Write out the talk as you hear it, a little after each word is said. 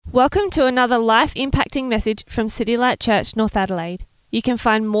Welcome to another life-impacting message from City Light Church, North Adelaide. You can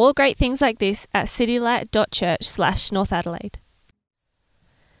find more great things like this at citylight.church/North Adelaide.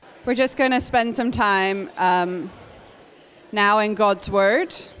 We're just going to spend some time now in God's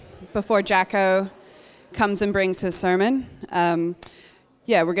Word before Jacko comes and brings his sermon.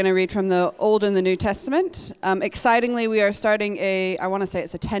 We're going to read from the Old and the New Testament. Excitingly, we are starting it's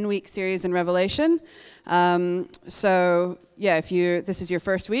a 10-week series in Revelation. If this is your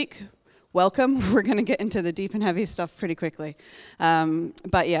first week, welcome. We're going to get into the deep and heavy stuff pretty quickly.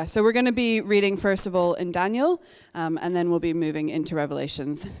 So we're going to be reading first of all in Daniel, and then we'll be moving into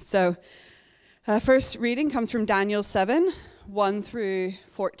Revelations. So first reading comes from Daniel 7, 1 through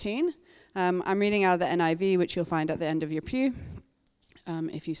 14. I'm reading out of the NIV, which you'll find at the end of your pew,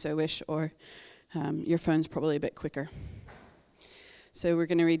 if you so wish, or your phone's probably a bit quicker. So we're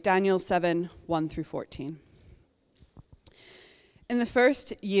going to read Daniel 7, 1 through 14. In the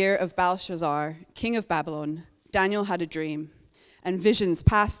first year of Belshazzar, king of Babylon, Daniel had a dream, and visions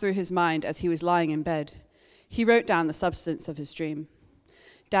passed through his mind as he was lying in bed. He wrote down the substance of his dream.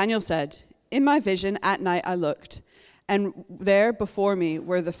 Daniel said, "In my vision at night I looked, and there before me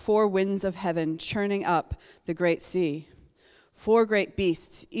were the four winds of heaven churning up the great sea. 4 great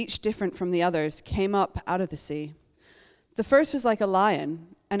beasts, each different from the others, came up out of the sea. The first was like a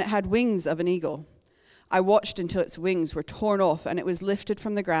lion, and it had wings of an eagle. I watched until its wings were torn off, and it was lifted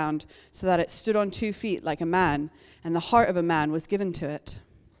from the ground so that it stood on 2 feet like a man, and the heart of a man was given to it.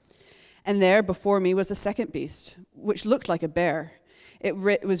 And there before me was a second beast, which looked like a bear. It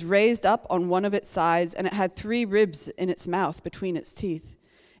was raised up on one of its sides, and it had 3 ribs in its mouth between its teeth.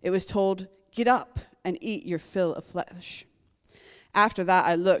 It was told, 'Get up and eat your fill of flesh.' After that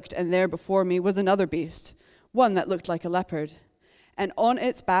I looked, and there before me was another beast, one that looked like a leopard. And on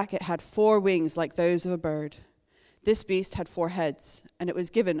its back it had 4 wings like those of a bird. This beast had 4 heads, and it was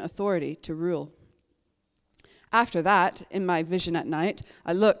given authority to rule. After that, in my vision at night,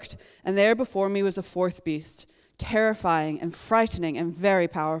 I looked, and there before me was a 4th beast, terrifying and frightening and very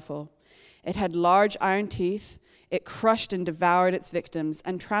powerful. It had large iron teeth. It crushed and devoured its victims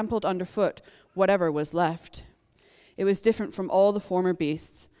and trampled underfoot whatever was left. It was different from all the former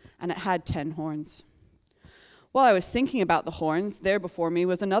beasts, and it had 10 horns. While I was thinking about the horns, there before me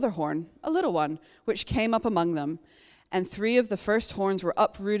was another horn, a little one, which came up among them, and 3 of the first horns were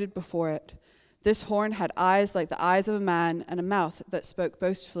uprooted before it. This horn had eyes like the eyes of a man, and a mouth that spoke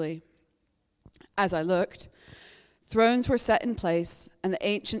boastfully. As I looked, thrones were set in place, and the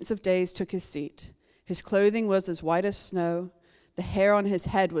Ancient of Days took his seat. His clothing was as white as snow. The hair on his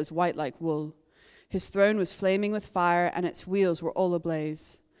head was white like wool. His throne was flaming with fire, and its wheels were all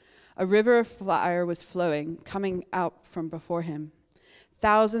ablaze. A river of fire was flowing, coming out from before him.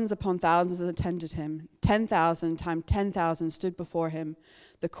 Thousands upon thousands attended him. 10,000 times 10,000 stood before him.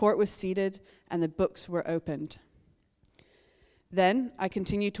 The court was seated, and the books were opened. Then I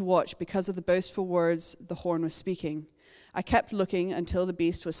continued to watch because of the boastful words the horn was speaking. I kept looking until the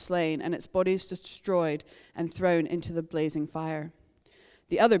beast was slain, and its body destroyed and thrown into the blazing fire.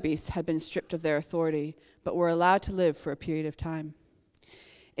 The other beasts had been stripped of their authority, but were allowed to live for a period of time.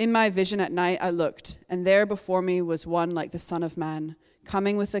 In my vision at night I looked, and there before me was one like the Son of Man,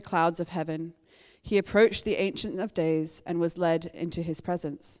 coming with the clouds of heaven. He approached the Ancient of Days and was led into his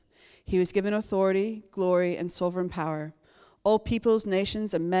presence. He was given authority, glory, and sovereign power. All peoples,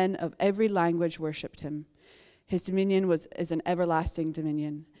 nations, and men of every language worshipped him. His dominion is an everlasting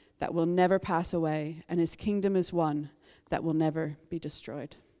dominion that will never pass away, and his kingdom is one that will never be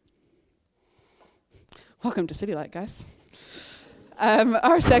destroyed." Welcome to City Light, guys.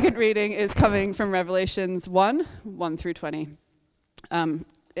 Our second reading is coming from Revelations 1 through 20.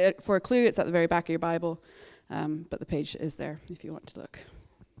 For a clue, it's at the very back of your Bible, but the page is there if you want to look.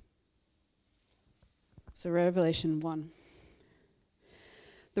 So Revelation 1.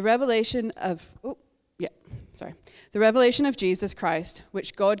 The revelation of Jesus Christ,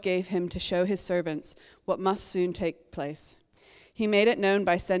 which God gave him to show his servants what must soon take place. He made it known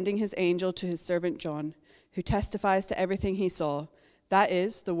by sending his angel to his servant John, who testifies to everything he saw. That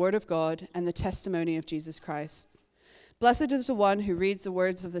is, the word of God and the testimony of Jesus Christ. Blessed is the one who reads the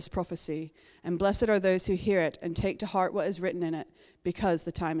words of this prophecy, and blessed are those who hear it and take to heart what is written in it, because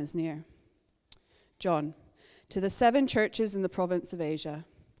the time is near. John, to the 7 churches in the province of Asia.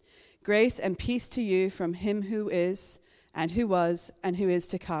 Grace and peace to you from him who is, and who was, and who is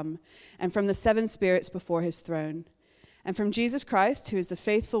to come, and from the 7 spirits before his throne, and from Jesus Christ, who is the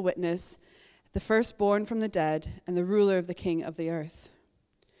faithful witness, the firstborn from the dead, and the ruler of the king of the earth.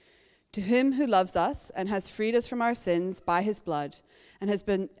 To him who loves us and has freed us from our sins by his blood, and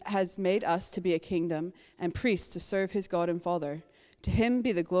has made us to be a kingdom and priests to serve his God and Father. To him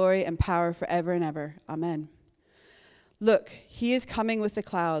be the glory and power forever and ever. Amen. Look, he is coming with the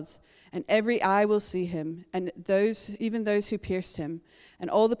clouds, and every eye will see him, and even those who pierced him, and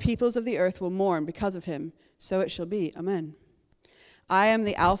all the peoples of the earth will mourn because of him. So it shall be. Amen. I am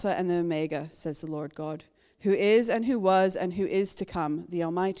the Alpha and the Omega, says the Lord God, who is and who was and who is to come, the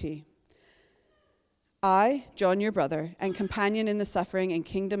Almighty. I, John, your brother, and companion in the suffering and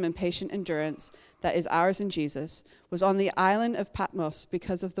kingdom and patient endurance that is ours in Jesus, was on the island of Patmos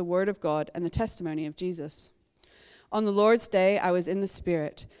because of the word of God and the testimony of Jesus. On the Lord's day I was in the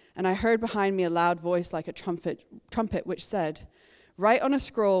Spirit, and I heard behind me a loud voice like a trumpet which said, "Write on a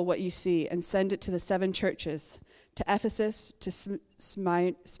scroll what you see and send it to the 7 churches, to Ephesus, to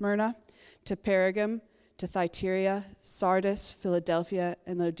Smyrna, to Pergamum, to Thyatira, Sardis, Philadelphia,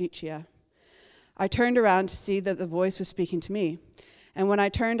 and Laodicea." I turned around to see that the voice was speaking to me. And when I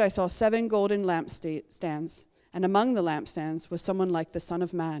turned, I saw 7 golden lampstands, and among the lampstands was someone like the Son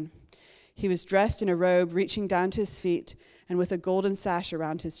of Man. He was dressed in a robe reaching down to his feet and with a golden sash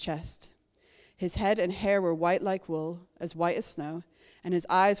around his chest. His head and hair were white like wool, as white as snow, and his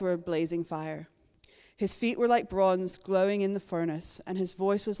eyes were a blazing fire. His feet were like bronze glowing in the furnace, and his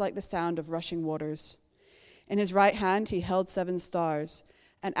voice was like the sound of rushing waters. In his right hand he held 7 stars,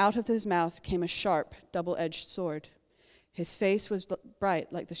 and out of his mouth came a sharp, double-edged sword. His face was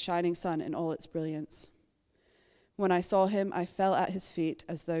bright like the shining sun in all its brilliance. When I saw him, I fell at his feet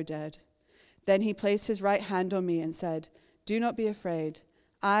as though dead. Then he placed his right hand on me and said, "Do not be afraid.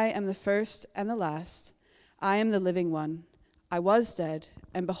 I am the first and the last. I am the living one. I was dead,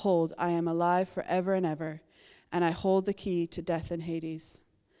 and behold, I am alive forever and ever, and I hold the key to death and Hades.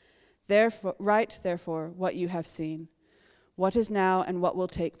 Write, therefore, what you have seen, what is now and what will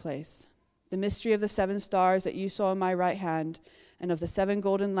take place. The mystery of the 7 stars that you saw in my right hand and of the 7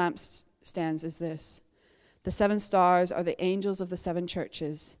 golden lampstands is this. The 7 stars are the angels of the 7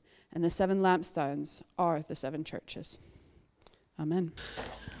 churches, and the 7 lampstands are the 7 churches." Amen.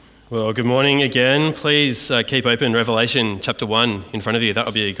 Well, good morning again. Please keep open Revelation chapter 1 in front of you. That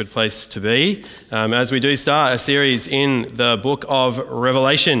would be a good place to be as we do start a series in the book of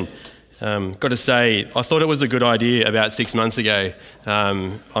Revelation. Got to say, I thought it was a good idea about 6 months ago.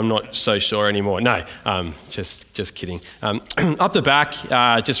 I'm not so sure anymore. No, just kidding. Up the back,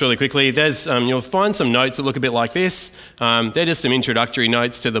 just really quickly, there's you'll find some notes that look a bit like this. They're just some introductory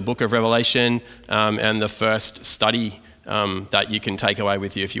notes to the book of Revelation and the first study that you can take away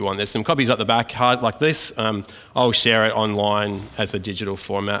with you if you want. There's some copies up the back, hard like this. I'll share it online as a digital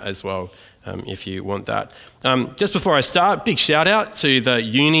format as well. If you want that. Just before I start, big shout out to the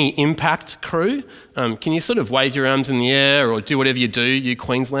Uni Impact crew. Can you sort of wave your arms in the air or do whatever you do, you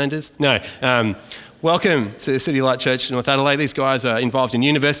Queenslanders? No. Welcome to City Light Church North Adelaide. These guys are involved in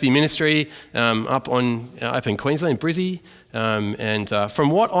university ministry up in Queensland, Brizzy. And from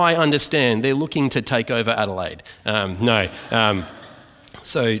what I understand, they're looking to take over Adelaide.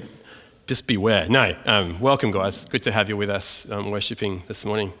 So just beware. Welcome guys. Good to have you with us worshipping this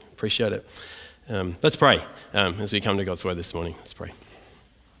morning. Appreciate it. Let's pray as we come to God's word this morning. Let's pray.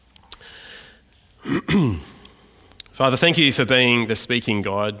 Father, thank you for being the speaking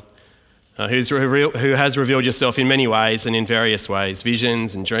God who has revealed yourself in many ways and in various ways,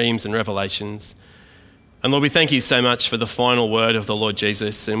 visions and dreams and revelations. And Lord, we thank you so much for the final word of the Lord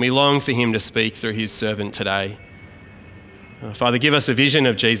Jesus, and we long for him to speak through his servant today. Father, give us a vision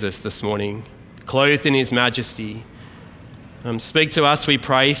of Jesus this morning, clothed in his majesty. Speak to us, we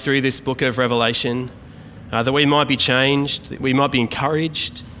pray, through this book of Revelation, that we might be changed, that we might be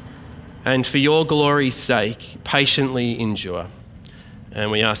encouraged, and for your glory's sake, patiently endure.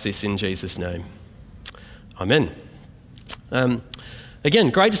 And we ask this in Jesus' name. Amen. Again,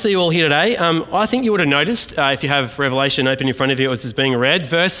 great to see you all here today. I think you would have noticed, if you have Revelation open in front of you as it's being read,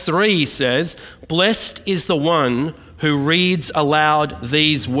 verse 3 says, "Blessed is the one who reads aloud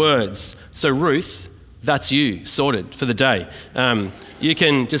these words." So Ruth, that's you, sorted for the day. You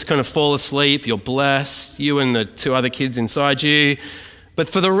can just kind of fall asleep, you're blessed, you and the 2 other kids inside you. But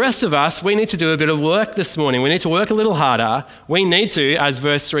for the rest of us, we need to do a bit of work this morning. We need to work a little harder. We need to, as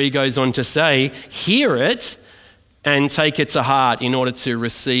verse 3 goes on to say, hear it and take it to heart in order to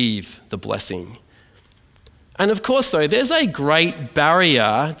receive the blessing. And of course, though, there's a great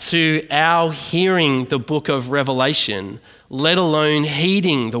barrier to our hearing the book of Revelation, let alone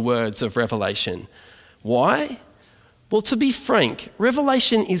heeding the words of Revelation. Why? Well, to be frank,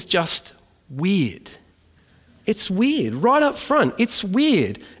 Revelation is just weird. It's weird. Right up front, it's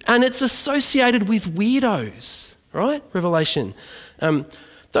weird. And it's associated with weirdos, right? Revelation.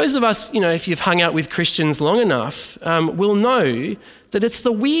 Those of us, if you've hung out with Christians long enough, will know that it's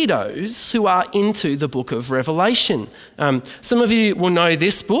the weirdos who are into the book of Revelation. Some of you will know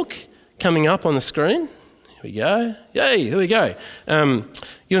this book coming up on the screen. Here we go. Yay, here we go.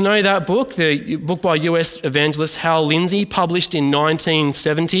 You'll know that book, the book by US evangelist Hal Lindsey, published in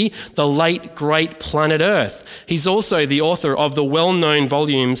 1970, The Late Great Planet Earth. He's also the author of the well-known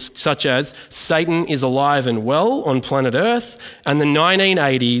volumes such as Satan is Alive and Well on Planet Earth and the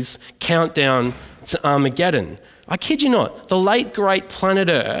 1980s Countdown to Armageddon. I kid you not, The Late Great Planet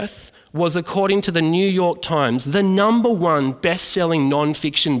Earth was, according to the New York Times, the #1 best-selling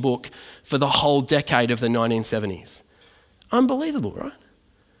non-fiction book for the whole decade of the 1970s. Unbelievable, right?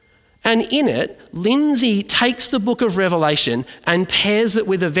 And in it, Lindsey takes the book of Revelation and pairs it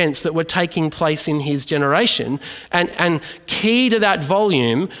with events that were taking place in his generation. And key to that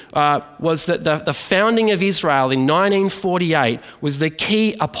volume was that the founding of Israel in 1948 was the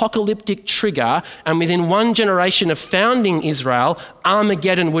key apocalyptic trigger. And within one generation of founding Israel,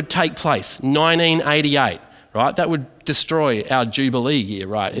 Armageddon would take place, 1988. Right? That would destroy our Jubilee year,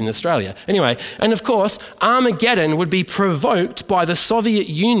 right, in Australia. Anyway, and of course, Armageddon would be provoked by the Soviet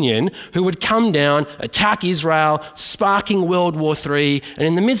Union, who would come down, attack Israel, sparking World War III, and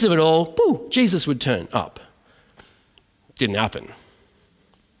in the midst of it all, boo, Jesus would turn up. Didn't happen.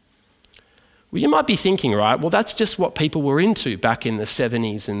 Well, you might be thinking, right, well, that's just what people were into back in the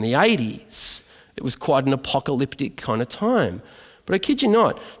 70s and the 80s. It was quite an apocalyptic kind of time. But I kid you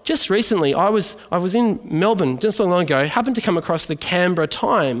not, just recently I was in Melbourne just so long ago, happened to come across the Canberra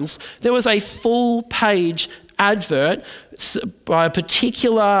Times. There was a full-page advert by a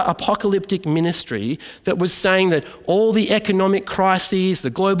particular apocalyptic ministry that was saying that all the economic crises, the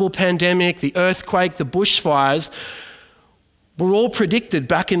global pandemic, the earthquake, the bushfires, were all predicted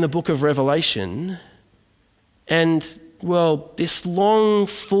back in the book of Revelation. And well, this long,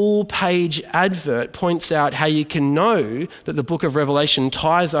 full-page advert points out how you can know that the book of Revelation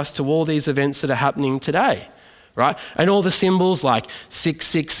ties us to all these events that are happening today, right? And all the symbols like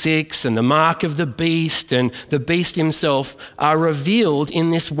 666 and the mark of the beast and the beast himself are revealed in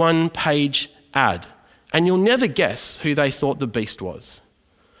this one-page ad. And you'll never guess who they thought the beast was.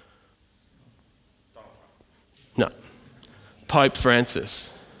 No. Pope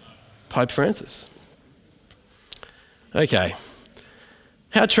Francis. Pope Francis. Okay,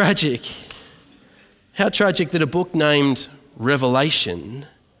 how tragic. How tragic that a book named Revelation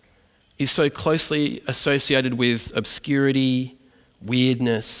is so closely associated with obscurity,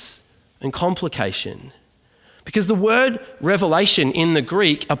 weirdness, and complication. Because the word revelation in the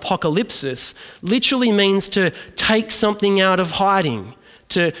Greek, apocalypsis, literally means to take something out of hiding,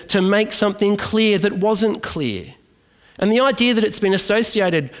 to make something clear that wasn't clear. And the idea that it's been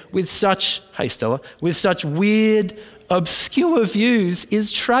associated with such, hey Stella, with such weird, obscure views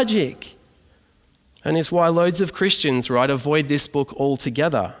is tragic. And it's why loads of Christians, right, avoid this book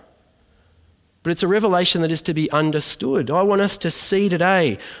altogether. But it's a revelation that is to be understood. I want us to see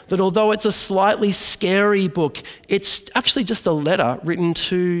today that although it's a slightly scary book, it's actually just a letter written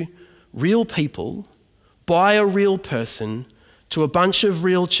to real people by a real person to a bunch of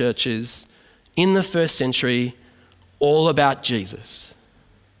real churches in the first century, all about Jesus.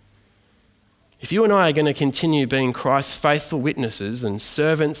 If you and I are going to continue being Christ's faithful witnesses and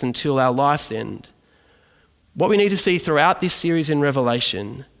servants until our life's end, what we need to see throughout this series in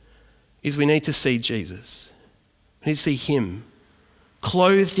Revelation is we need to see Jesus. We need to see him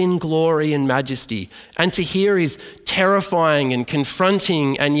clothed in glory and majesty, and to hear his terrifying and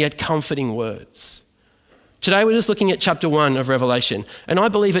confronting and yet comforting words. Today we're just looking at chapter 1 of Revelation, and I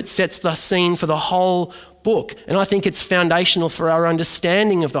believe it sets the scene for the whole book, and I think it's foundational for our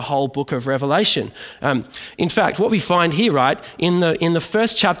understanding of the whole book of Revelation. In fact, what we find here, right, in the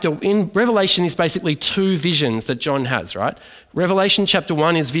first chapter, in Revelation is basically two visions that John has, right? Revelation chapter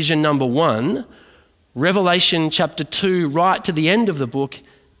 1 is vision number 1. Revelation chapter 2, right to the end of the book,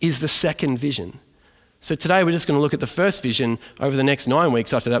 is the second vision. So today we're just going to look at the first vision. Over the next 9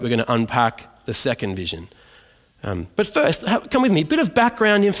 weeks after that, we're going to unpack the second vision. But first, come with me, a bit of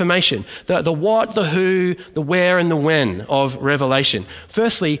background information, the what, the who, the where, and the when of Revelation.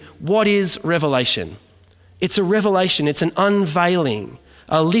 Firstly, what is Revelation? It's a revelation, it's an unveiling,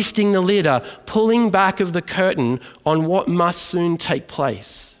 a lifting the lid, a pulling back of the curtain on what must soon take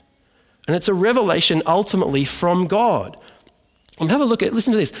place. And it's a revelation ultimately from God. And have a look at,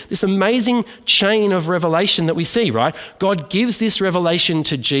 listen to this amazing chain of revelation that we see, right? God gives this revelation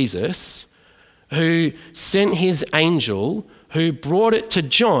to Jesus, who sent his angel, who brought it to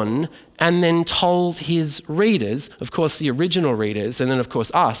John and then told his readers, of course the original readers, and then of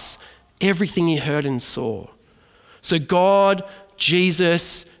course us, everything he heard and saw. So God,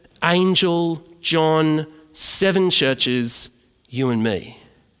 Jesus, angel, John, 7 churches, you and me.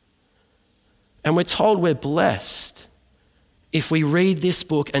 And we're told we're blessed if we read this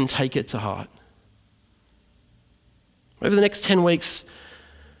book and take it to heart. Over the next 10 weeks,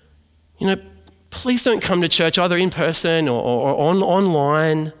 please don't come to church either in person or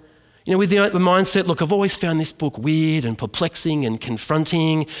online, with the mindset, look, I've always found this book weird and perplexing and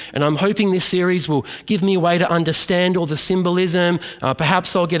confronting, and I'm hoping this series will give me a way to understand all the symbolism.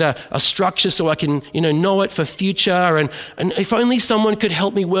 Perhaps I'll get a structure so I can, know it for future, and if only someone could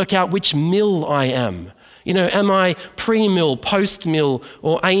help me work out which mill I am. Am I pre-mill, post-mill,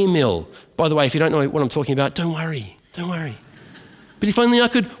 or a-mill? By the way, if you don't know what I'm talking about, don't worry. But if only I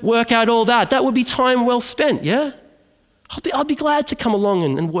could work out all that, that would be time well spent, yeah? I'll be glad to come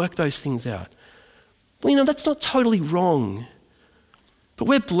along and work those things out. Well, that's not totally wrong. But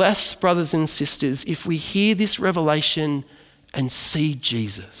we're blessed, brothers and sisters, if we hear this revelation and see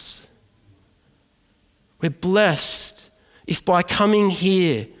Jesus. We're blessed if by coming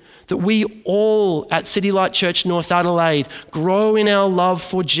here that we all at City Light Church North Adelaide grow in our love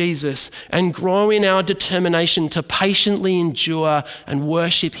for Jesus and grow in our determination to patiently endure and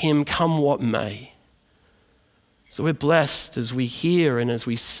worship him come what may. So we're blessed as we hear and as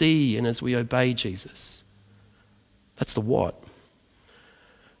we see and as we obey Jesus. That's the what.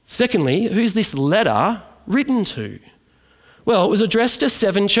 Secondly, who's this letter written to? Well, it was addressed to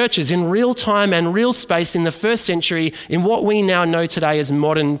 7 churches in real time and real space in the first century in what we now know today as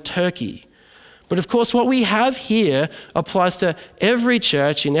modern Turkey. But of course, what we have here applies to every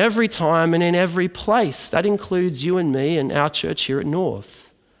church in every time and in every place. That includes you and me and our church here at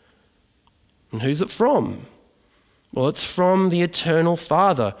North. And who's it from? Well, it's from the eternal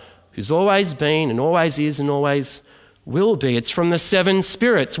Father, who's always been and always is and always will be. It's from the 7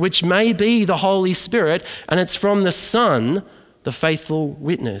 spirits, which may be the Holy Spirit, and it's from the Son, the faithful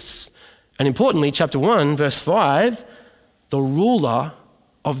witness. And importantly, chapter 1, verse 5, the ruler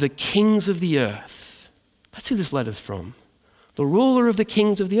of the kings of the earth. That's who this letter's from. The ruler of the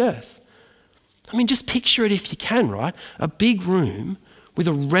kings of the earth. Just picture it if you can, right? A big room with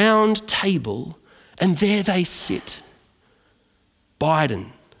a round table, and there they sit.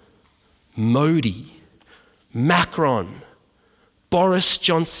 Biden, Modi, Macron, Boris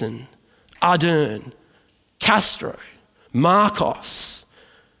Johnson, Ardern, Castro, Marcos,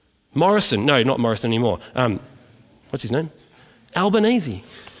 Morrison. No, not Morrison anymore. What's his name? Albanese.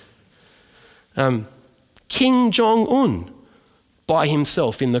 Kim Jong-un by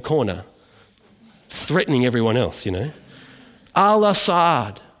himself in the corner, threatening everyone else,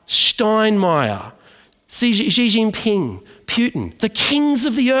 Al-Assad, Steinmeier, Xi Jinping, Putin, the kings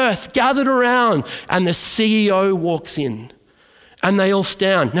of the earth gathered around, and the CEO walks in and they all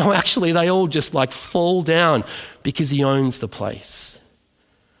stand. No, actually, they all just fall down because he owns the place.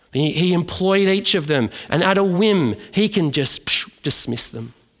 He employed each of them, and at a whim, he can just dismiss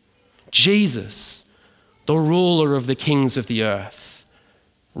them. Jesus, the ruler of the kings of the earth,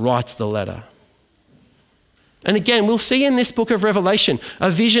 writes the letter. And again, we'll see in this book of Revelation,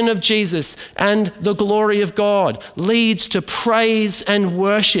 a vision of Jesus and the glory of God leads to praise and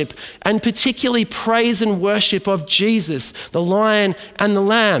worship, and particularly praise and worship of Jesus, the Lion and the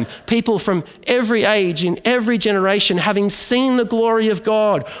Lamb. People from every age, in every generation, having seen the glory of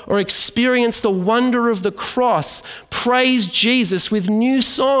God or experienced the wonder of the cross, praise Jesus with new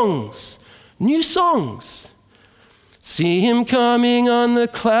songs. New songs. See him coming on the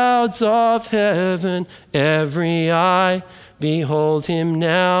clouds of heaven, every eye behold him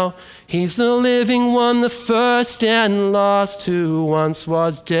now. He's the living one, the first and last, who once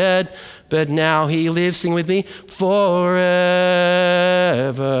was dead, but now he lives, sing with me, forever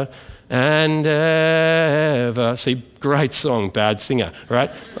and ever. See, great song, bad singer, right?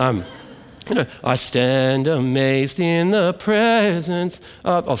 I stand amazed in the presence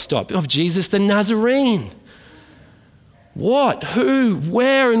of Jesus the Nazarene. What, who,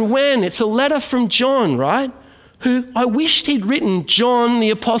 where, and when? It's a letter from John, right? Who I wished he'd written, John, the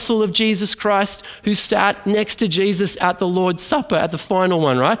apostle of Jesus Christ, who sat next to Jesus at the Lord's Supper, at the final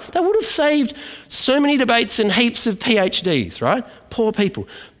one, right? That would have saved so many debates and heaps of PhDs, right? Poor people.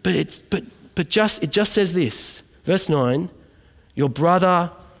 But it just says this, verse 9, your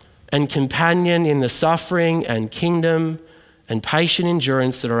brother and companion in the suffering and kingdom and patient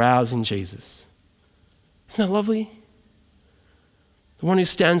endurance that are ours in Jesus. Isn't that lovely? The one who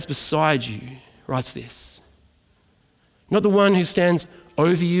stands beside you writes this. Not the one who stands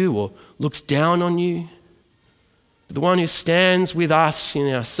over you or looks down on you, but the one who stands with us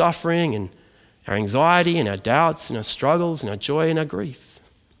in our suffering and our anxiety and our doubts and our struggles and our joy and our grief.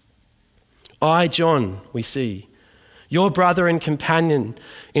 I, John, we see, your brother and companion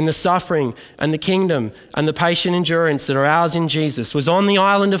in the suffering and the kingdom and the patient endurance that are ours in Jesus, was on the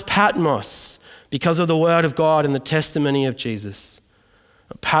island of Patmos because of the word of God and the testimony of Jesus.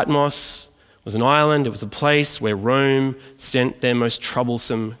 Patmos was an island. It was a place where Rome sent their most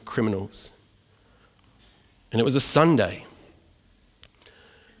troublesome criminals. And it was a Sunday.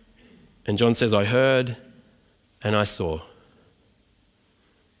 And John says, I heard and I saw.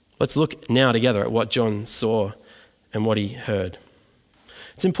 Let's look now together at what John saw and what he heard.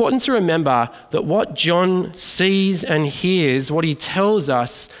 It's important to remember that what John sees and hears, what he tells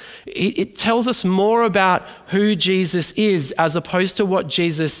us, it tells us more about who Jesus is as opposed to what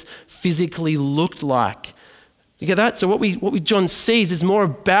Jesus physically looked like. You get that? So what John sees is more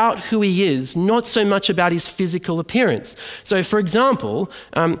about who he is, not so much about his physical appearance. So for example,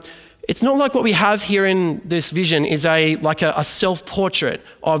 it's not like what we have here in this vision is a self-portrait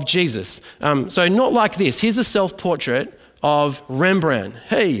of Jesus. So not like this. Here's a self-portrait of Rembrandt.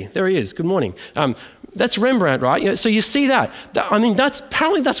 Hey, there he is. Good morning. That's Rembrandt, right? So you see that.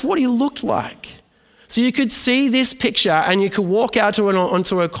 That's what he looked like. So you could see this picture and you could walk out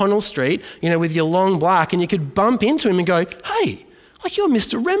onto O'Connell Street, with your long black, and you could bump into him and go, hey, you're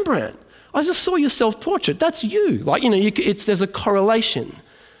Mr. Rembrandt. I just saw your self-portrait. That's you. There's a correlation.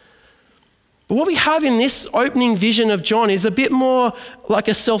 But what we have in this opening vision of John is a bit more like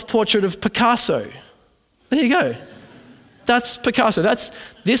a self-portrait of Picasso. There you go. That's Picasso.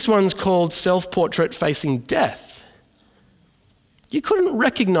 This one's called Self-Portrait Facing Death. You couldn't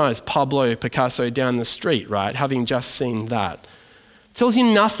recognize Pablo Picasso down the street, right, having just seen that. It tells you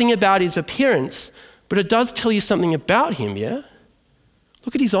nothing about his appearance, but it does tell you something about him, yeah?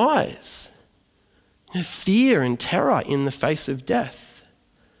 Look at his eyes. Fear and terror in the face of death.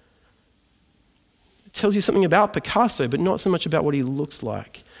 It tells you something about Picasso, but not so much about what he looks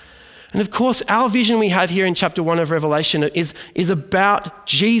like. And of course, our vision we have here in chapter 1 of Revelation is about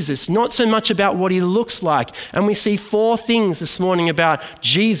Jesus, not so much about what he looks like. And we see 4 things this morning about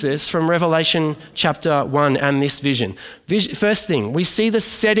Jesus from Revelation chapter 1 and this vision. First thing, we see the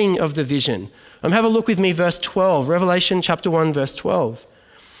setting of the vision. Have a look with me, verse 12, Revelation chapter 1, verse 12.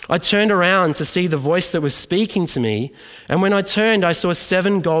 I turned around to see the voice that was speaking to me, and when I turned, I saw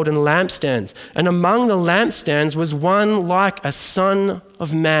 7 golden lampstands, and among the lampstands was one like a son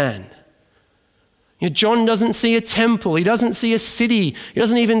of man. John doesn't see a temple, he doesn't see a city, he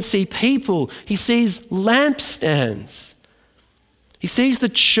doesn't even see people, he sees lampstands. He sees the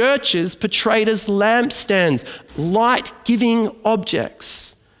churches portrayed as lampstands, light-giving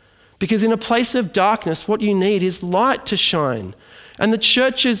objects. Because in a place of darkness, what you need is light to shine. And the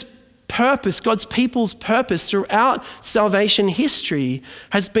church's purpose, God's people's purpose throughout salvation history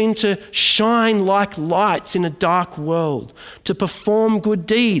has been to shine like lights in a dark world, to perform good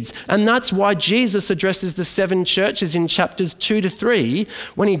deeds. And that's why Jesus addresses the 7 churches in chapters 2-3.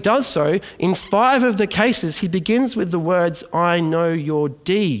 When he does so, in 5 of the cases, he begins with the words, I know your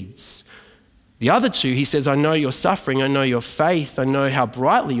deeds. The other 2, he says, I know your suffering, I know your faith, I know how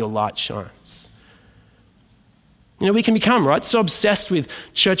brightly your light shines. We can become, right, so obsessed with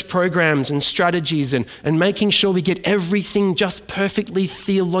church programs and strategies and making sure we get everything just perfectly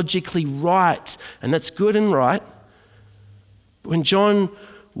theologically right. And that's good and right. But when John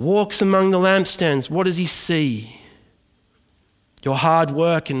walks among the lampstands, what does he see? Your hard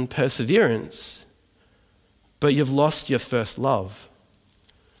work and perseverance, but you've lost your first love.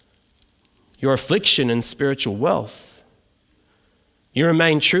 Your affliction and spiritual wealth. You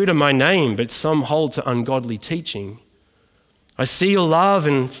remain true to my name, but some hold to ungodly teaching. I see your love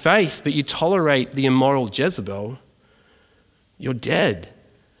and faith, but you tolerate the immoral Jezebel. You're dead,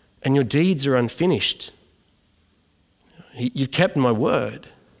 and your deeds are unfinished. You've kept my word.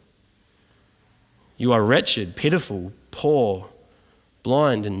 You are wretched, pitiful, poor,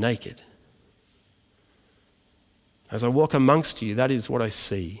 blind, and naked. As I walk amongst you, that is what I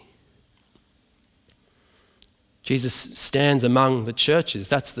see. Jesus stands among the churches.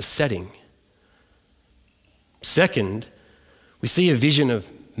 That's the setting. Second, we see a vision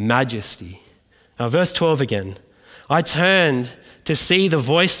of majesty. Now, verse 12 again. I turned to see the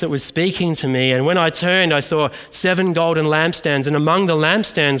voice that was speaking to me, and when I turned, I saw 7 golden lampstands, and among the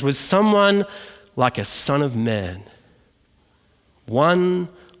lampstands was someone like a son of man. One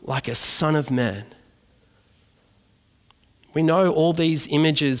like a son of man. We know all these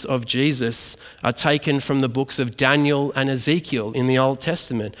images of Jesus are taken from the books of Daniel and Ezekiel in the Old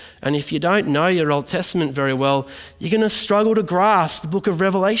Testament. And if you don't know your Old Testament very well, you're going to struggle to grasp the book of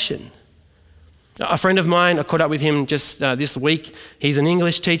Revelation. A friend of mine, I caught up with him just this week. He's an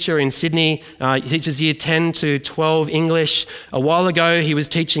English teacher in Sydney. He teaches year 10 to 12 English. A while ago, he was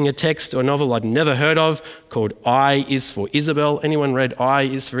teaching a text or a novel I'd never heard of called I is for Isabel. Anyone read I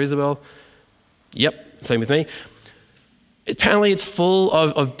is for Isabel? Yep, same with me. Apparently, it's full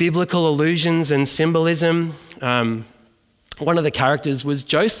of biblical allusions and symbolism. One of the characters was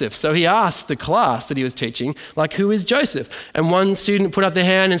Joseph. So he asked the class that he was teaching, who is Joseph? And one student put up their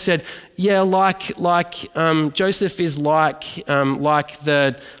hand and said, yeah, Joseph is like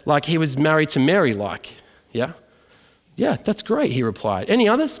he was married to Mary, yeah? Yeah, that's great, he replied. Any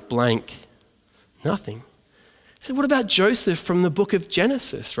others? Blank. Nothing. He said, what about Joseph from the book of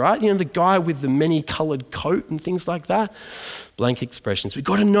Genesis, right? The guy with the many-coloured coat and things like that. Blank expressions. We've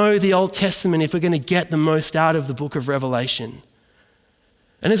got to know the Old Testament if we're going to get the most out of the book of Revelation.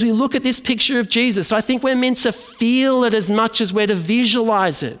 And as we look at this picture of Jesus, I think we're meant to feel it as much as we're to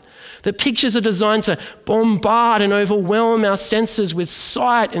visualize it. The pictures are designed to bombard and overwhelm our senses with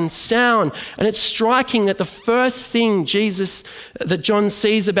sight and sound. And it's striking that the first thing that John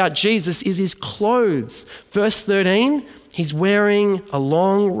sees about Jesus is his clothes. Verse 13, he's wearing a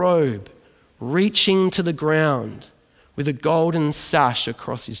long robe, reaching to the ground with a golden sash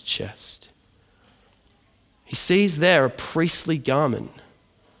across his chest. He sees there a priestly garment.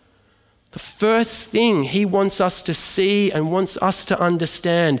 The first thing he wants us to see and wants us to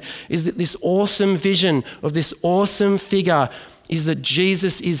understand is that this awesome vision of this awesome figure is that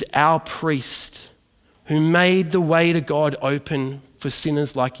Jesus is our priest who made the way to God open for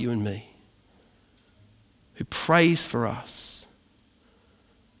sinners like you and me, who prays for us.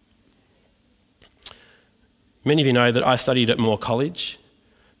 Many of you know that I studied at Moore College.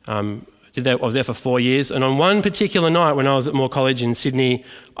 I was there for 4 years, and on one particular night when I was at Moore College in Sydney,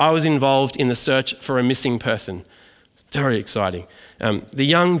 I was involved in the search for a missing person. Very exciting. The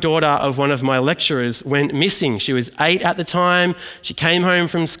young daughter of one of my lecturers went missing. She was 8 at the time. She came home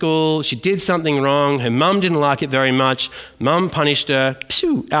from school. She did something wrong. Her mum didn't like it very much. Mum punished her.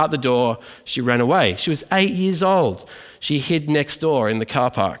 Pew, out the door. She ran away. She was 8 years old. She hid next door in the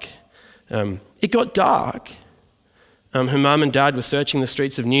car park. It got dark. Her mum and dad were searching the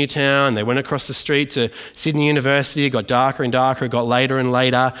streets of Newtown. They went across the street to Sydney University. It got darker and darker. It got later and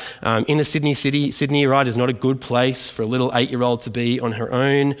later. Inner Sydney, right, is not a good place for a little 8-year-old to be on her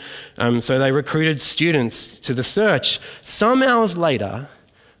own. So they recruited students to the search. Some hours later,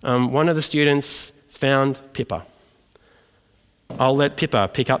 one of the students found Pippa. I'll let Pippa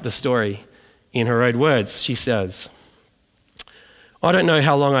pick up the story in her own words. She says, I don't know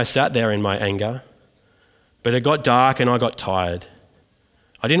how long I sat there in my anger, but it got dark and I got tired.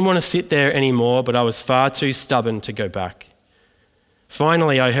 I didn't want to sit there anymore, but I was far too stubborn to go back.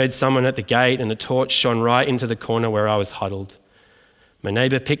 Finally, I heard someone at the gate and a torch shone right into the corner where I was huddled. My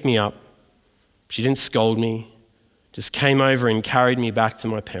neighbour picked me up. She didn't scold me, just came over and carried me back to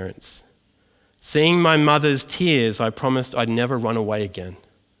my parents. Seeing my mother's tears, I promised I'd never run away again.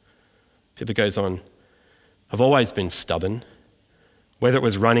 Pippa goes on, I've always been stubborn, whether it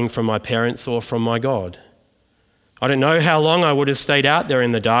was running from my parents or from my God. I don't know how long I would have stayed out there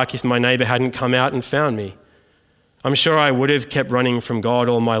in the dark if my neighbour hadn't come out and found me. I'm sure I would have kept running from God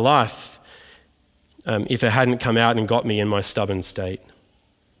all my life if it hadn't come out and got me in my stubborn state.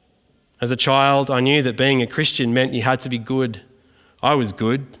 As a child, I knew that being a Christian meant you had to be good. I was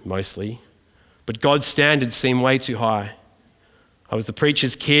good, mostly, but God's standards seemed way too high. I was the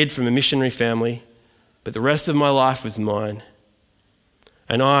preacher's kid from a missionary family, but the rest of my life was mine.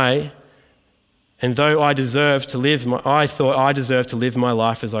 And though I thought I deserved to live my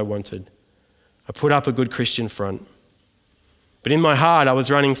life as I wanted. I put up a good Christian front. But in my heart, I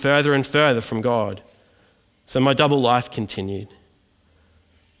was running further and further from God. So my double life continued.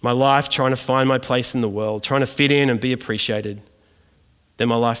 My life trying to find my place in the world, trying to fit in and be appreciated. Then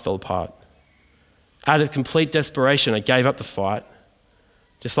my life fell apart. Out of complete desperation, I gave up the fight.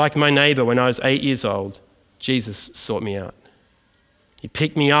 Just like my neighbour when I was 8 years old, Jesus sought me out. He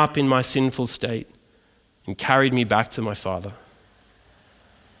picked me up in my sinful state and carried me back to my Father.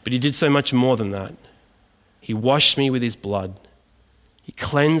 But he did so much more than that. He washed me with his blood. He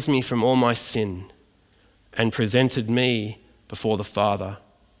cleansed me from all my sin and presented me before the Father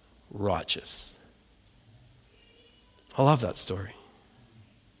righteous. I love that story.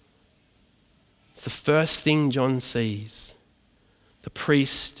 It's the first thing John sees. The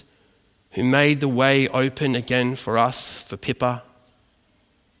priest who made the way open again for us, for Pippa,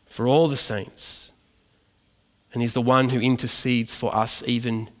 for all the saints. And he's the one who intercedes for us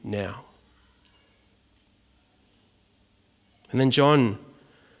even now. And then John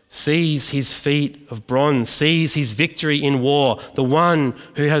sees his feet of bronze, sees his victory in war, the one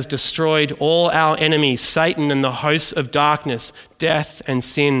who has destroyed all our enemies, Satan and the hosts of darkness, death and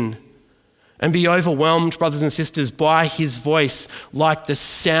sin, and be overwhelmed, brothers and sisters, by his voice like the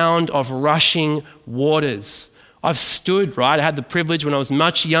sound of rushing waters. I've stood, right? I had the privilege when I was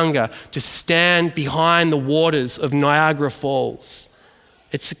much younger to stand behind the waters of Niagara Falls.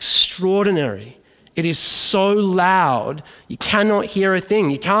 It's extraordinary. It is so loud, you cannot hear a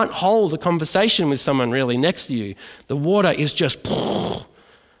thing. You can't hold a conversation with someone really next to you. The water is just...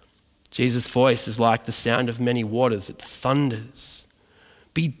 Jesus' voice is like the sound of many waters. It thunders.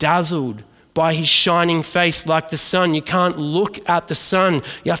 Be dazzled by his shining face like the sun. You can't look at the sun.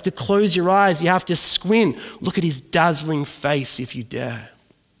 You have to close your eyes. You have to squint. Look at his dazzling face if you dare.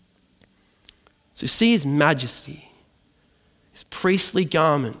 So see his majesty, his priestly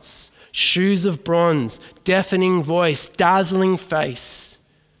garments, shoes of bronze, deafening voice, dazzling face.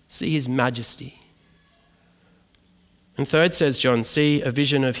 See his majesty. And third, says John, see a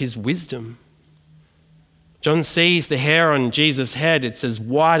vision of his wisdom. John sees the hair on Jesus' head. It's as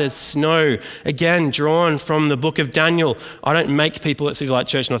white as snow. Again, drawn from the book of Daniel. I don't make people at City Light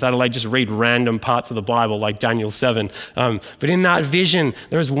Church North Adelaide just read random parts of the Bible like Daniel 7. But in that vision,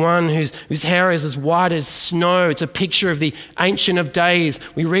 there is one whose hair is as white as snow. It's a picture of the Ancient of Days.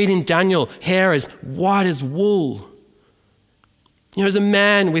 We read in Daniel, hair as white as wool. You know, as a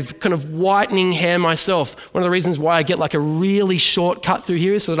man with kind of whitening hair myself, one of the reasons why I get like a really short cut through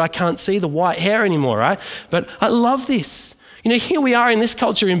here is so that I can't see the white hair anymore, right? But I love this. You know, here we are in this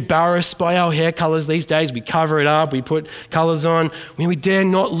culture embarrassed by our hair colours these days. We cover it up, we put colours on. I mean, we dare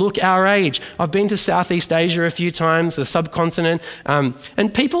not look our age. I've been to Southeast Asia a few times, the subcontinent,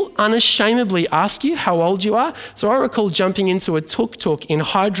 and people unashamedly ask you how old you are. So I recall jumping into a tuk-tuk in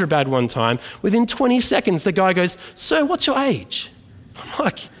Hyderabad one time. Within 20 seconds, the guy goes, "Sir, what's your age?" I'm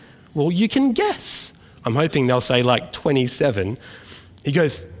like, "Well, you can guess." I'm hoping they'll say like 27. He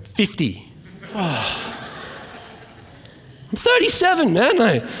goes, 50. Oh. I'm 37, man.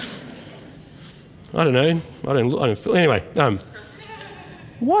 I don't know. I don't feel. Anyway,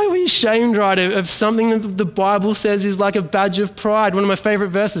 why are we ashamed, right, of something that the Bible says is like a badge of pride? One of my favorite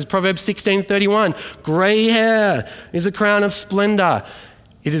verses, Proverbs 16:31. Grey hair is a crown of splendor.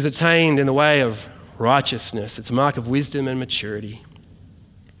 It is attained in the way of righteousness. It's a mark of wisdom and maturity.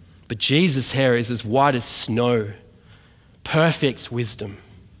 But Jesus' hair is as white as snow. Perfect wisdom.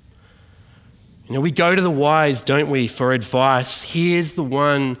 You know, we go to the wise, don't we, for advice. Here's the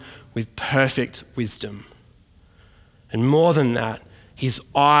one with perfect wisdom. And more than that, his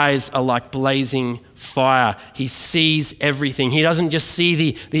eyes are like blazing fire. He sees everything. He doesn't just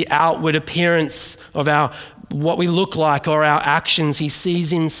see the outward appearance of what we look like or our actions. He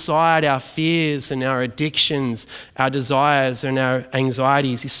sees inside our fears and our addictions, our desires and our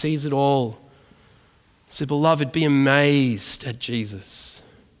anxieties. He sees it all. So beloved, be amazed at Jesus.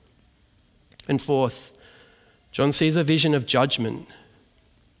 And fourth, John sees a vision of judgment.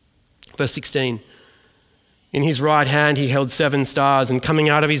 Verse 16, in his right hand he held 7 stars, and coming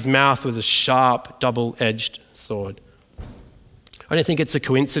out of his mouth was a sharp, double-edged sword. I don't think it's a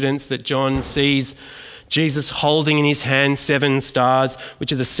coincidence that John sees Jesus holding in his hand 7 stars,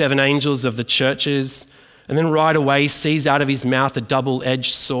 which are the 7 angels of the churches, and then right away sees out of his mouth a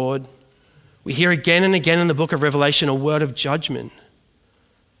double-edged sword. We hear again and again in the book of Revelation a word of judgment.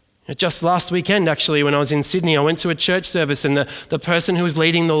 Just last weekend, actually, when I was in Sydney, I went to a church service, and the person who was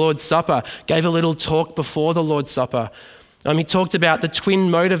leading the Lord's Supper gave a little talk before the Lord's Supper. He talked about the twin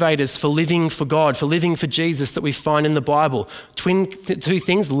motivators for living for God, for living for Jesus that we find in the Bible. Two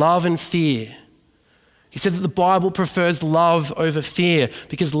things, love and fear. He said that the Bible prefers love over fear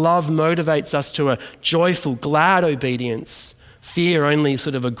because love motivates us to a joyful, glad obedience. Fear only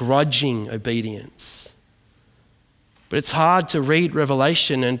sort of a grudging obedience. But it's hard to read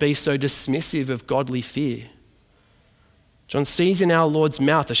Revelation and be so dismissive of godly fear. John sees in our Lord's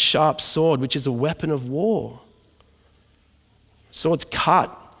mouth a sharp sword, which is a weapon of war. Swords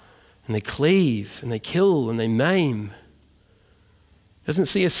cut, and they cleave, and they kill, and they maim. He doesn't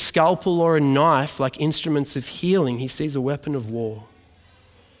see a scalpel or a knife like instruments of healing. He sees a weapon of war.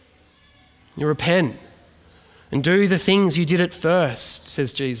 You repent and do the things you did at first,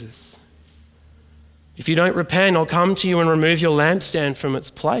 says Jesus. If you don't repent, I'll come to you and remove your lampstand from its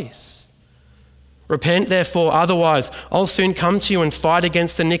place. Repent, therefore, otherwise I'll soon come to you and fight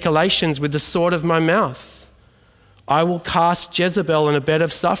against the Nicolaitans with the sword of my mouth. I will cast Jezebel in a bed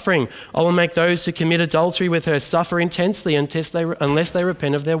of suffering. I will make those who commit adultery with her suffer intensely unless they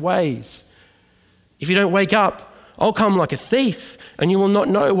repent of their ways. If you don't wake up, I'll come like a thief, and you will not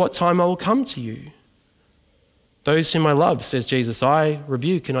know what time I will come to you. Those whom I love, says Jesus, I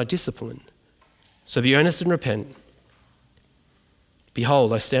rebuke and I discipline. So be earnest and repent.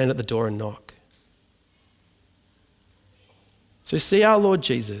 Behold, I stand at the door and knock. So see our Lord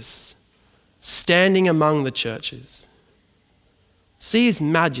Jesus standing among the churches. See his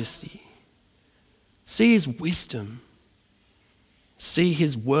majesty. See his wisdom. See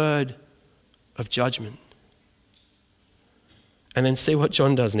his word of judgment. And then see what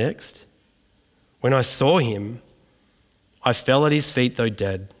John does next. When I saw him, I fell at his feet, though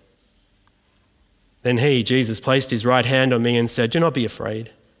dead. Then he, Jesus, placed his right hand on me and said, do not be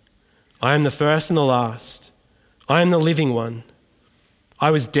afraid. I am the first and the last. I am the living one. I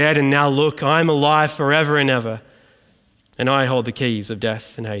was dead, and now look, I am alive forever and ever, and I hold the keys of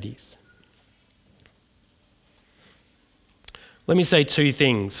death and Hades. Let me say two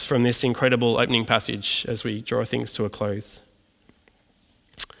things from this incredible opening passage as we draw things to a close.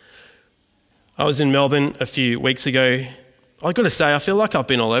 I was in Melbourne a few weeks ago. I've got to say, I feel like I've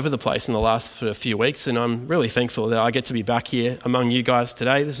been all over the place in the last few weeks, and I'm really thankful that I get to be back here among you guys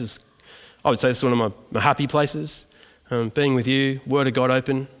today. I would say this is one of my happy places. Being with you, Word of God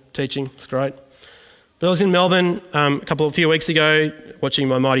open, teaching, it's great. But I was in Melbourne a few weeks ago, watching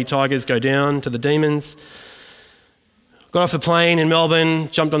my Mighty Tigers go down to the Demons. Got off the plane in Melbourne,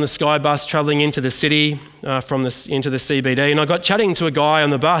 jumped on the Sky bus travelling into the city into the CBD, and I got chatting to a guy on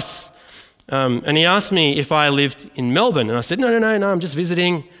the bus. And he asked me if I lived in Melbourne. And I said, no, I'm just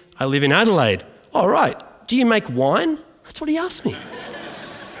visiting. I live in Adelaide. Oh, right. Do you make wine? That's what he asked me.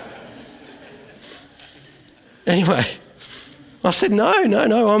 Anyway, I said, no,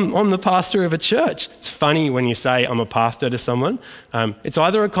 I'm the pastor of a church. It's funny when you say I'm a pastor to someone. It's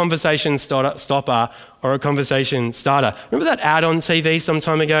either a conversation stopper or a conversation starter. Remember that ad on TV some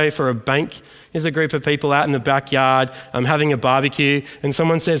time ago for a bank? There's a group of people out in the backyard having a barbecue, and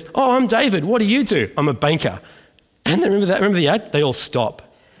someone says, oh, I'm David, what do you do? I'm a banker. And remember the ad? They all stop.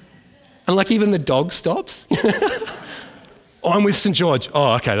 And like even the dog stops. Oh, I'm with St. George.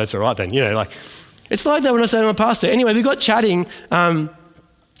 Oh, okay, that's all right then. It's like that when I say I'm a pastor. Anyway, we got chatting, and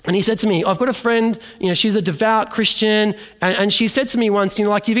he said to me, I've got a friend, she's a devout Christian, and she said to me once,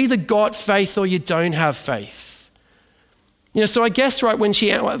 you've either got faith or you don't have faith. So I guess, right,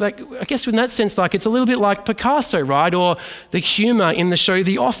 I guess in that sense, it's a little bit like Picasso, right, or the humour in the show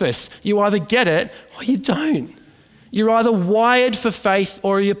The Office. You either get it or you don't. You're either wired for faith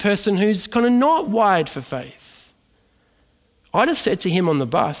or you're a person who's kind of not wired for faith. I just said to him on the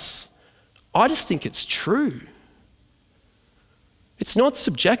bus, I just think it's true. It's not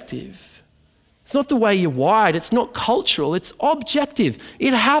subjective. It's not the way you're wired. It's not cultural. It's objective.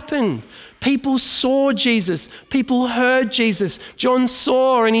 It happened. People saw Jesus. People heard Jesus. John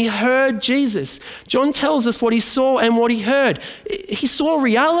saw and he heard Jesus. John tells us what he saw and what he heard. He saw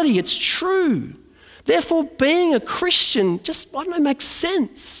reality. It's true. Therefore, being a Christian just, makes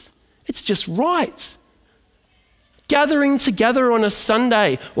sense. It's just right. Gathering together on a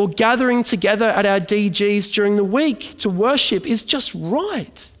Sunday or gathering together at our DGs during the week to worship is just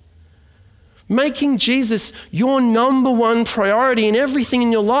right. Making Jesus your number one priority in everything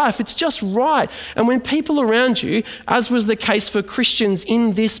in your life, it's just right. And when people around you, as was the case for Christians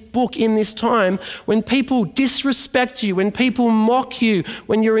in this book, in this time, when people disrespect you, when people mock you,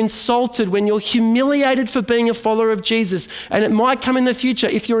 when you're insulted, when you're humiliated for being a follower of Jesus, and it might come in the future,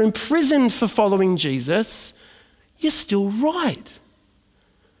 if you're imprisoned for following Jesus, you're still right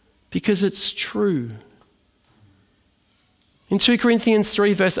because it's true. In 2 Corinthians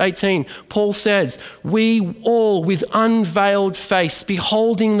 3 verse 18, Paul says, we all with unveiled face,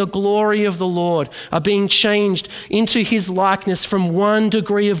 beholding the glory of the Lord, are being changed into his likeness from one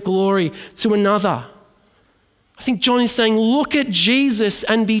degree of glory to another. I think John is saying, look at Jesus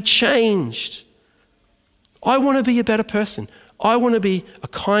and be changed. I want to be a better person. I want to be a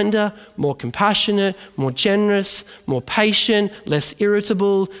kinder, more compassionate, more generous, more patient, less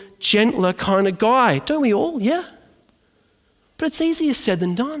irritable, gentler kind of guy. Don't we all? Yeah. But it's easier said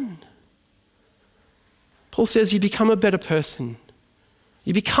than done. Paul says you become a better person.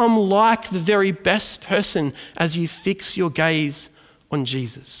 You become like the very best person as you fix your gaze on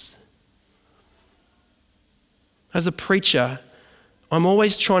Jesus. As a preacher, I'm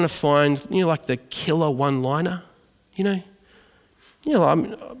always trying to find, like the killer one-liner,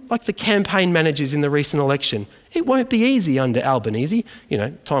 I'm like the campaign managers in the recent election. It won't be easy under Albanese.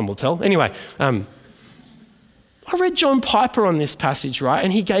 Time will tell. Anyway, I read John Piper on this passage, right?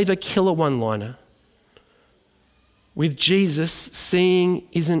 And he gave a killer one-liner. With Jesus, seeing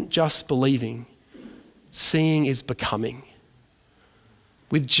isn't just believing. Seeing is becoming.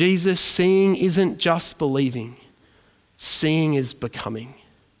 With Jesus, seeing isn't just believing. Seeing is becoming.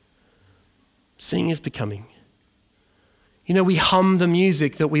 Seeing is becoming. You know, we hum the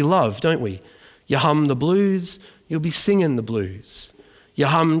music that we love, don't we? You hum the blues, you'll be singing the blues. You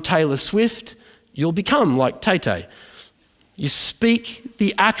hum Taylor Swift, you'll become like Tay-Tay. You speak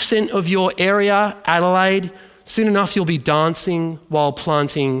the accent of your area, Adelaide, soon enough you'll be dancing while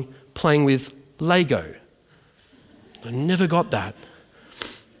playing with Lego. I never got that.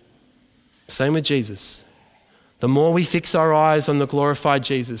 Same with Jesus. The more we fix our eyes on the glorified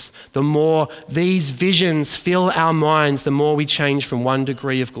Jesus, the more these visions fill our minds, the more we change from one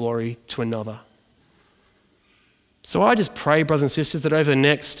degree of glory to another. So I just pray, brothers and sisters, that over the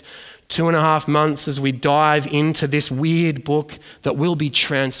next 2.5 months as we dive into this weird book, that we'll be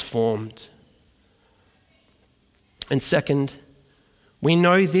transformed. And second, we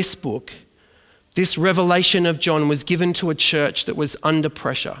know this book, this revelation of John, was given to a church that was under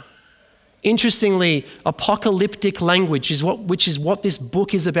pressure. Interestingly, apocalyptic language, which is what this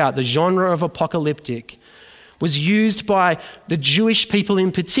book is about, the genre of apocalyptic, was used by the Jewish people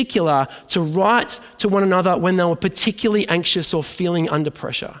in particular to write to one another when they were particularly anxious or feeling under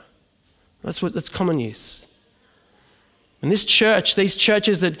pressure. That's common use. And this church, these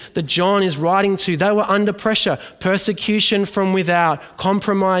churches that John is writing to, they were under pressure, persecution from without,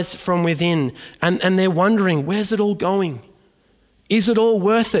 compromise from within, and they're wondering, where's it all going? Is it all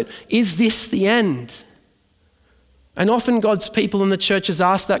worth it? Is this the end? And often God's people in the churches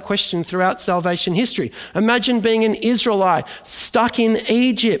ask that question throughout salvation history. Imagine being an Israelite stuck in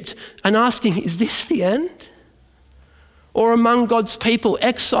Egypt and asking, is this the end? Or among God's people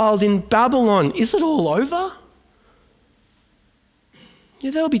exiled in Babylon, is it all over?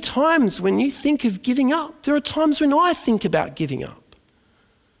 Yeah, there'll be times when you think of giving up. There are times when I think about giving up.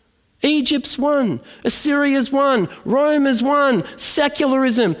 Egypt's won, Assyria's won, Rome has won,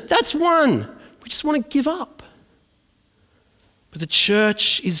 secularism, that's won. We just want to give up. But the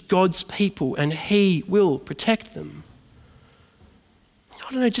church is God's people and He will protect them.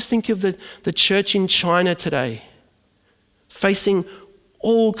 I don't know, just think of the church in China today, facing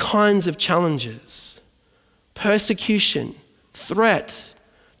all kinds of challenges, persecution, threat,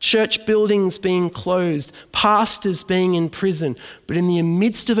 church buildings being closed, pastors being in prison, but in the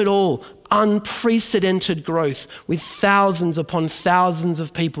midst of it all, unprecedented growth with thousands upon thousands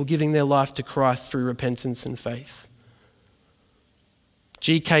of people giving their life to Christ through repentance and faith.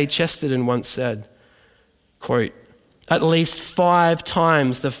 G.K. Chesterton once said, quote, "At least 5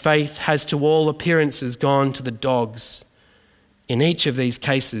 times the faith has to all appearances gone to the dogs. In each of these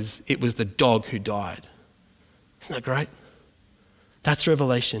cases, it was the dog who died." Isn't that great? That's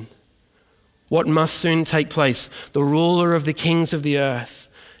revelation. What must soon take place? The ruler of the kings of the earth.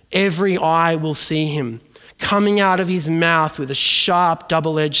 Every eye will see him. Coming out of his mouth with a sharp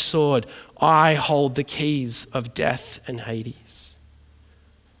double-edged sword, I hold the keys of death and Hades.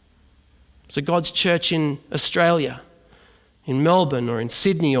 So God's church in Australia, in Melbourne or in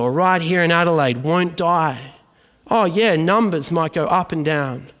Sydney or right here in Adelaide won't die. Oh yeah, numbers might go up and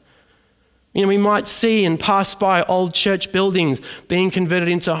down. You know, we might see and pass by old church buildings being converted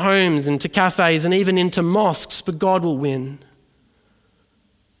into homes and to cafes and even into mosques, but God will win.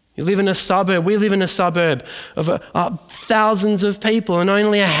 You live in a suburb, we live in a suburb of thousands of people and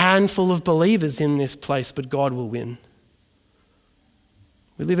only a handful of believers in this place, but God will win.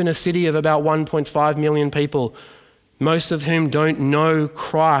 We live in a city of about 1.5 million people, most of whom don't know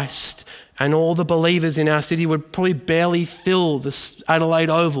Christ. And all the believers in our city would probably barely fill the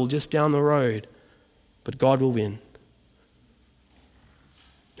Adelaide Oval just down the road. But God will win.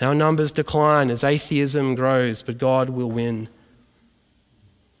 Our numbers decline as atheism grows, but God will win.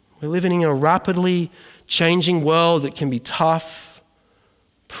 We're living in a rapidly changing world that can be tough.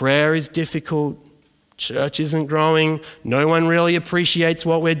 Prayer is difficult. Church isn't growing. No one really appreciates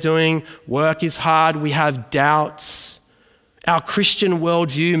what we're doing. Work is hard. We have doubts. Our Christian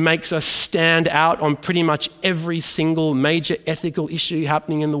worldview makes us stand out on pretty much every single major ethical issue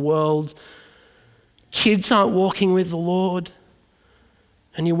happening in the world. Kids aren't walking with the Lord.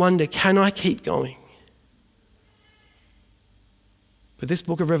 And you wonder, can I keep going? But this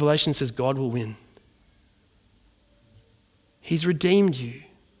book of Revelation says God will win. He's redeemed you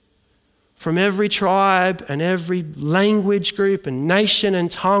from every tribe and every language group and nation and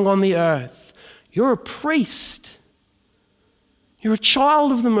tongue on the earth. You're a priest. You're a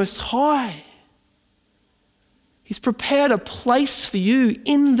child of the Most High. He's prepared a place for you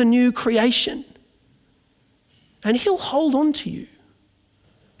in the new creation. And He'll hold on to you.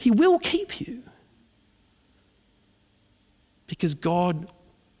 He will keep you. Because God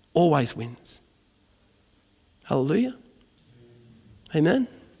always wins. Hallelujah. Amen.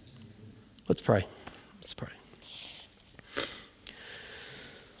 Let's pray. Let's pray.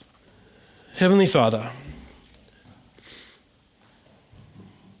 Heavenly Father,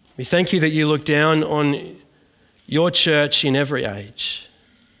 We thank you that you look down on your church in every age,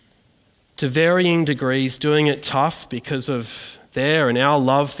 to varying degrees, doing it tough because of their and our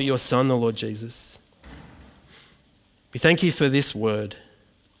love for your Son, the Lord Jesus. We thank you for this word.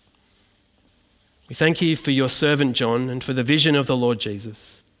 We thank you for your servant John and for the vision of the Lord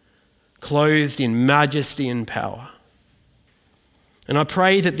Jesus, clothed in majesty and power. And I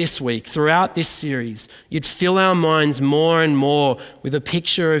pray that this week, throughout this series, you'd fill our minds more and more with a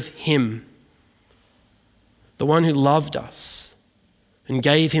picture of him, the one who loved us and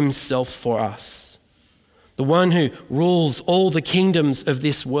gave himself for us, the one who rules all the kingdoms of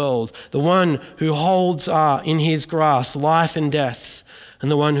this world, the one who holds in his grasp life and death, and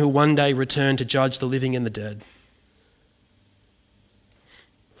the one who one day returned to judge the living and the dead.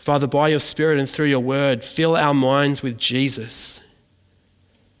 Father, by your Spirit and through your word, fill our minds with Jesus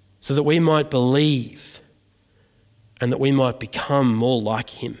so that we might believe and that we might become more like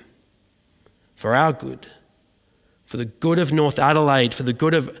him for our good, for the good of North Adelaide, for the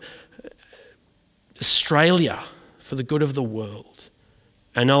good of Australia, for the good of the world,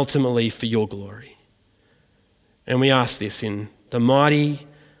 and ultimately for your glory. And we ask this in the mighty,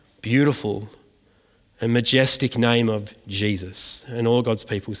 beautiful, and majestic name of Jesus. And all God's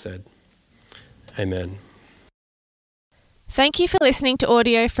people said, Amen. Thank you for listening to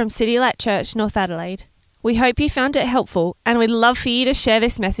audio from City Light Church, North Adelaide. We hope you found it helpful, and we'd love for you to share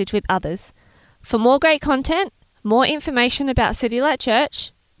this message with others. For more great content, more information about City Light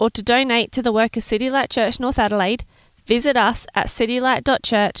Church, or to donate to the work of City Light Church North Adelaide, visit us at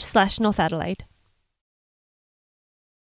citylight.church/North Adelaide.